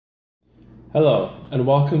Hello, and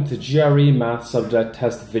welcome to GRE Math Subject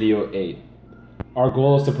Test Video 8. Our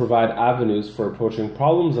goal is to provide avenues for approaching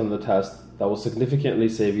problems on the test that will significantly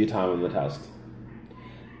save you time on the test.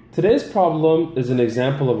 Today's problem is an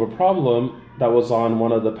example of a problem that was on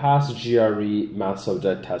one of the past GRE Math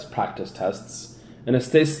Subject Test practice tests, and it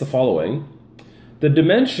states the following. The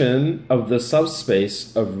dimension of the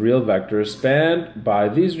subspace of real vectors spanned by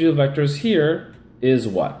these real vectors here is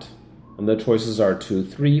what? And the choices are 2,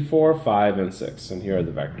 3, 4, 5, and 6. And here are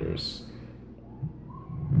the vectors.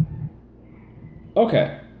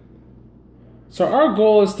 Okay. So our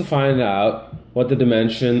goal is to find out what the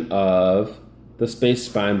dimension of the space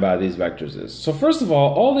spanned by these vectors is. So first of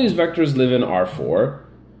all these vectors live in R4.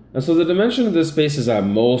 And so the dimension of this space is at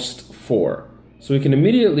most 4. So we can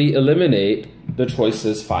immediately eliminate the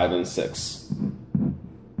choices 5 and 6.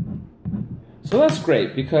 So that's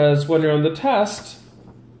great, because when you're on the test,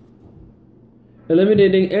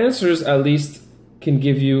 eliminating answers at least can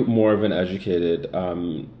give you more of an educated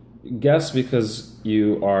guess, because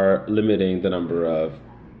you are limiting the number of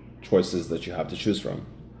choices that you have to choose from.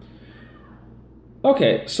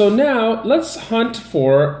 Okay, so now let's hunt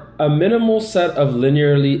for a minimal set of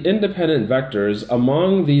linearly independent vectors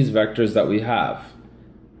among these vectors that we have,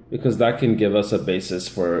 because that can give us a basis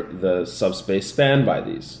for the subspace spanned by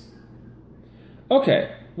these.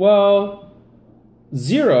 Okay, well, the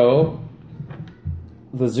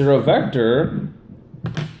zero vector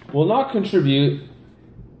will not contribute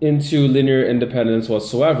into linear independence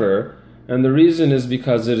whatsoever, and the reason is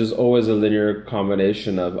because it is always a linear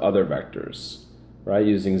combination of other vectors, right,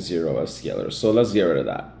 using 0 as scalars. So let's get rid of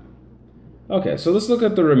that. Okay, so let's look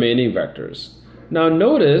at the remaining vectors. Now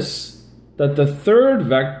notice that the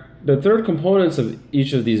third components of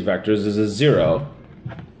each of these vectors is a 0.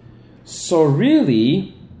 So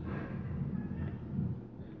really,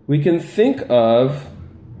 we can think of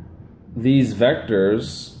these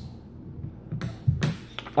vectors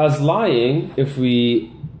as lying, if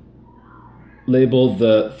we label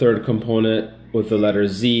the third component with the letter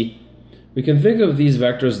Z, we can think of these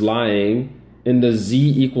vectors lying in the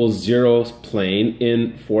z equals 0 plane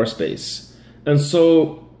in 4 space. And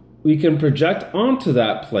so we can project onto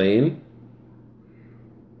that plane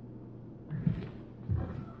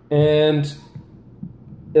and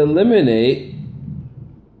eliminate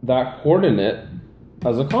that coordinate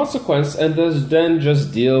as a consequence, and then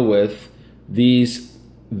just deal with these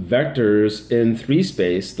vectors in 3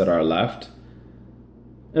 space that are left.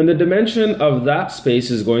 And the dimension of that space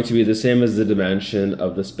is going to be the same as the dimension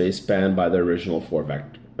of the space spanned by the original 5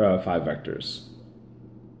 vectors.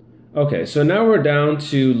 Okay, so now we're down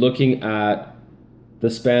to looking at the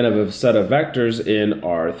span of a set of vectors in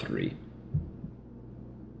R3.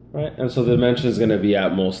 Right, and so the dimension is going to be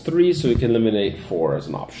at most 3, so we can eliminate 4 as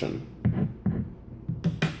an option.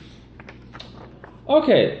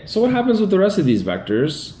 Okay, so what happens with the rest of these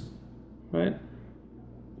vectors? Right?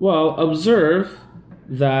 Well, observe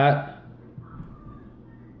that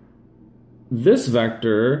this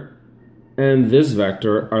vector and this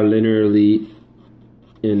vector are linearly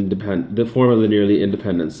independent. They form a linearly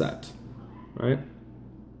independent set, right?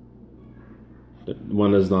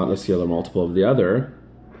 One is not a scalar multiple of the other.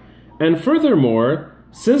 And furthermore,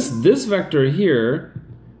 since this vector here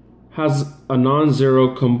has a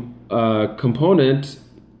non-zero component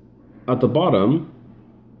at the bottom,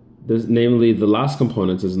 namely the last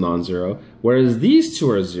component is non-zero, whereas these two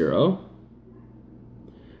are 0,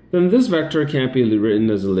 then this vector can't be written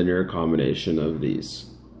as a linear combination of these.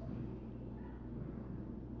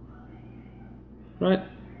 Right?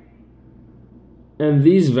 And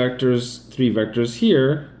these vectors, 3 vectors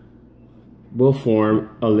here, will form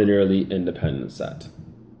a linearly independent set.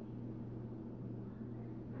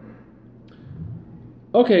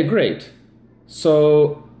 Okay, great.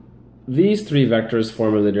 So these 3 vectors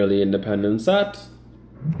form a linearly independent set.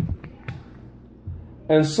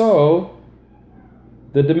 And so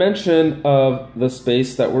the dimension of the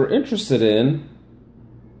space that we're interested in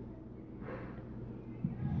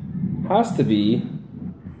has to be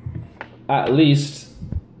at least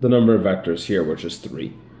the number of vectors here, which is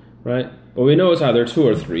 3, right? But we know it's either 2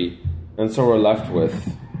 or 3, and so we're left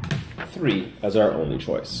with 3 as our only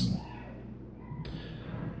choice.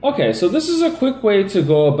 Okay, so this is a quick way to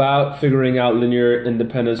go about figuring out linear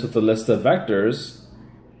independence with a list of vectors.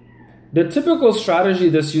 The typical strategy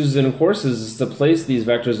that's used in courses is to place these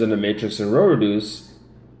vectors in a matrix and row reduce,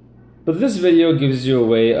 but this video gives you a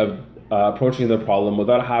way of approaching the problem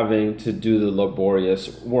without having to do the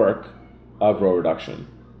laborious work of row reduction.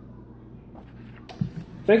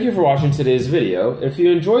 Thank you for watching today's video. If you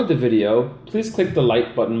enjoyed the video, please click the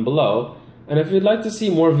like button below, and if you'd like to see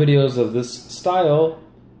more videos of this style,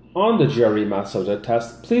 on the GRE Math Subject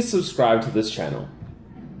Test, please subscribe to this channel.